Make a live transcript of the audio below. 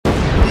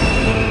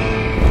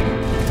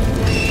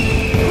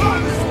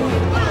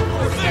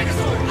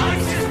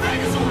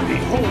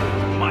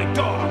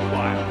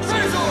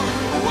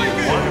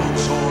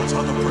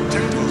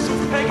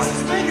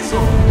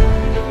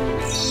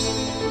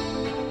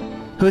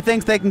Who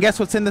thinks they can guess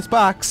what's in this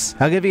box?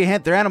 I'll give you a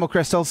hint, they're animal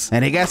crystals.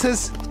 Any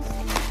guesses?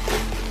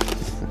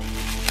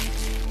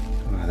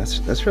 Wow,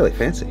 that's really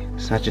fancy.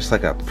 It's not just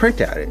like a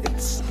printout,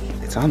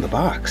 it's on the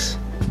box.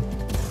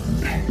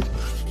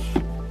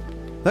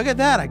 Look at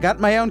that, I got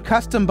my own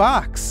custom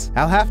box.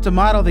 I'll have to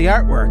model the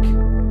artwork.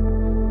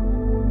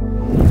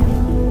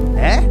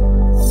 Eh?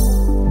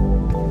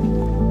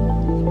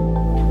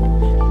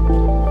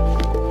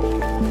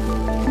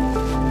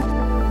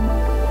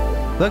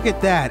 Look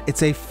at that,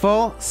 it's a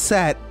full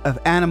set of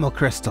animal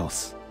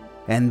crystals.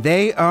 And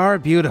they are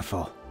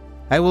beautiful.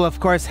 I will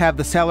of course have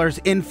the seller's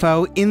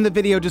info in the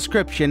video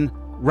description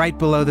right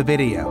below the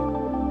video.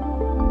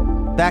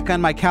 Back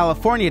on my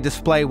California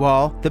display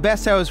wall, the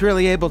best I was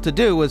really able to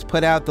do was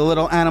put out the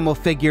little animal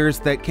figures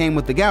that came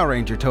with the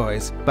Gaoranger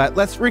toys. But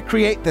let's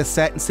recreate this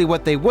set and see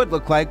what they would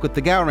look like with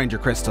the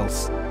Gaoranger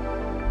crystals.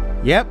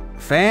 Yep,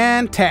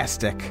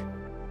 fantastic.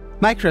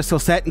 My crystal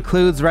set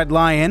includes Red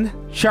Lion,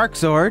 Shark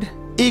Zord,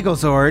 Eagle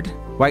Zord,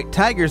 White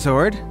Tiger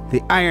Zord,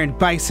 the Iron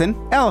Bison,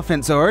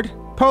 Elephant Zord,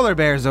 Polar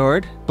Bear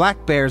Zord,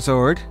 Black Bear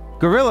Zord,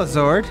 Gorilla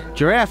Zord,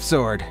 Giraffe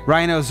Zord,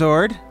 Rhino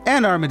Zord,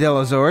 and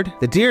Armadillo Zord,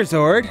 the Deer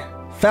Zord,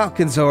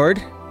 Falcon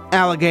Zord,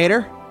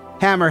 Alligator,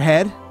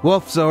 Hammerhead,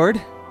 Wolf Zord,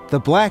 the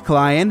Black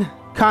Lion,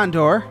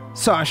 Condor,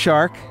 Saw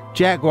Shark,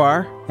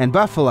 Jaguar, and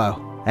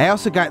Buffalo. I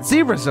also got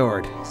Zebra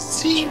Zord.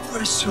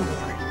 Zebra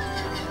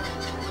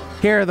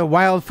Zord. Here are the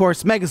Wild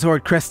Force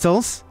Megazord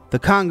crystals, the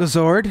Congo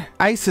Zord,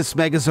 Isis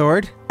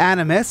Megazord,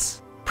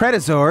 Animus,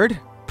 Pretazord,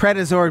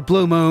 Pretazord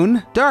Blue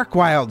Moon, Dark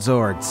Wild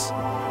Zords.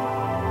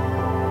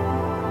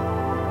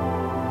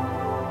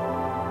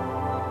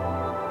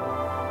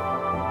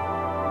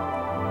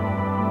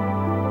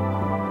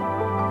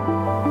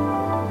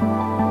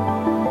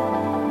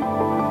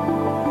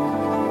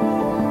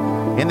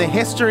 In the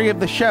history of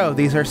the show,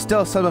 these are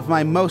still some of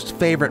my most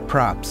favorite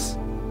props.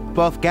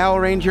 Both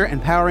Gaoranger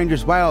and Power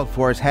Rangers Wild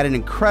Force had an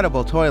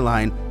incredible toy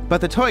line, but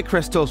the toy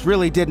crystals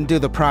really didn't do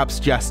the props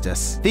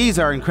justice. These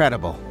are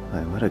incredible.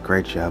 Boy, what a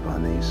great job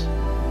on these.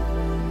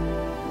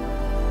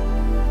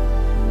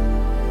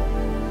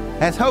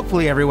 As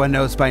hopefully everyone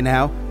knows by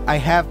now, I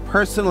have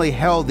personally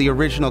held the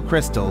original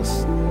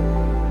crystals.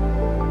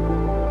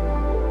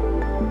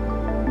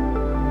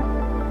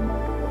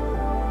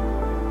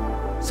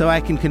 So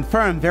I can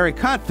confirm very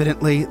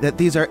confidently that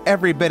these are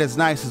every bit as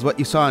nice as what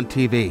you saw on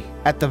TV,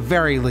 at the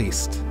very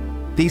least.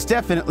 These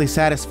definitely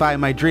satisfy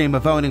my dream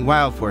of owning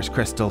Wild Force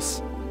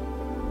crystals.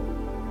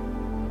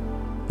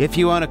 If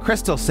you own a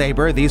crystal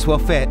saber, these will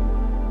fit.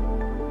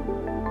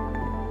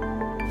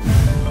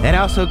 And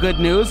also good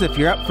news if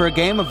you're up for a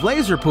game of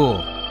laser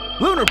pool.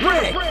 Lunar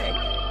Break!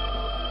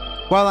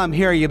 While I'm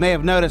here, you may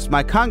have noticed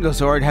my Congo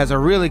Zord has a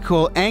really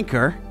cool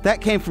anchor.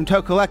 That came from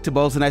TOKU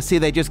Collectibles, and I see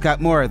they just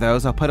got more of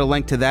those. I'll put a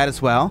link to that as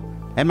well.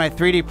 And my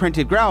 3D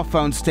printed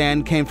growlphone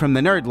stand came from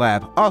the Nerd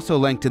Lab, also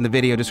linked in the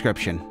video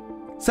description.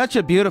 Such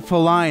a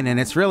beautiful line, and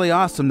it's really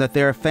awesome that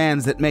there are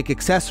fans that make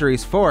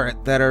accessories for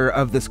it that are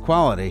of this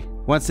quality.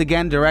 Once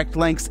again, direct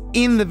links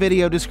in the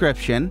video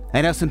description.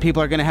 I know some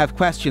people are going to have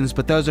questions,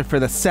 but those are for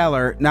the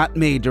seller, not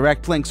me.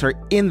 Direct links are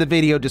in the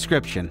video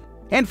description.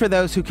 And for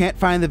those who can't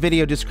find the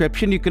video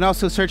description, you can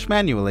also search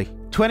manually.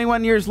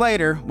 21 years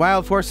later,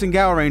 Wild Force and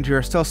Gaoranger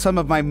are still some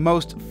of my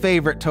most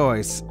favorite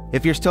toys.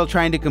 If you're still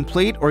trying to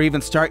complete or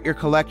even start your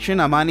collection,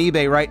 I'm on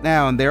eBay right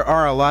now and there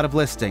are a lot of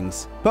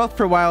listings. Both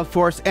for Wild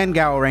Force and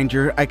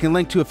Gaoranger, I can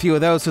link to a few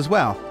of those as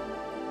well.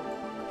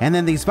 And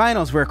then these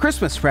vinyls were a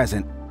Christmas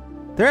present.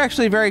 They're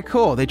actually very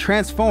cool, they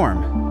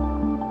transform.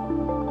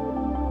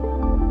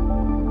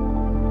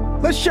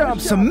 Let's show them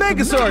some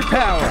Megazord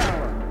power!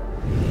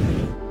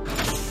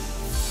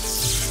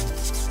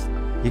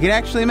 You can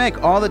actually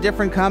make all the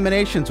different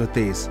combinations with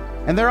these.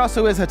 And there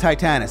also is a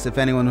Titanus, if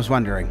anyone was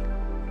wondering.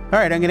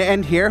 Alright, I'm going to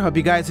end here. Hope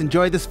you guys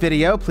enjoyed this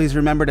video. Please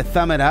remember to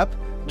thumb it up.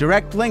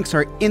 Direct links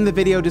are in the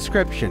video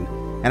description.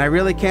 And I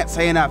really can't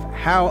say enough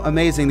how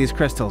amazing these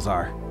crystals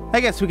are. I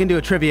guess we can do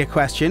a trivia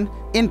question.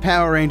 In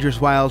Power Rangers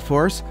Wild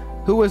Force,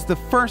 who was the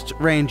first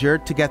Ranger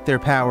to get their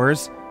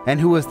powers, and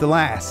who was the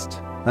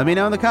last? Let me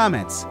know in the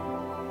comments.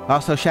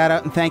 Also, shout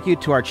out and thank you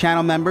to our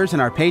channel members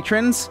and our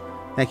patrons.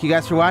 Thank you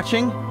guys for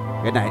watching.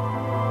 Good night.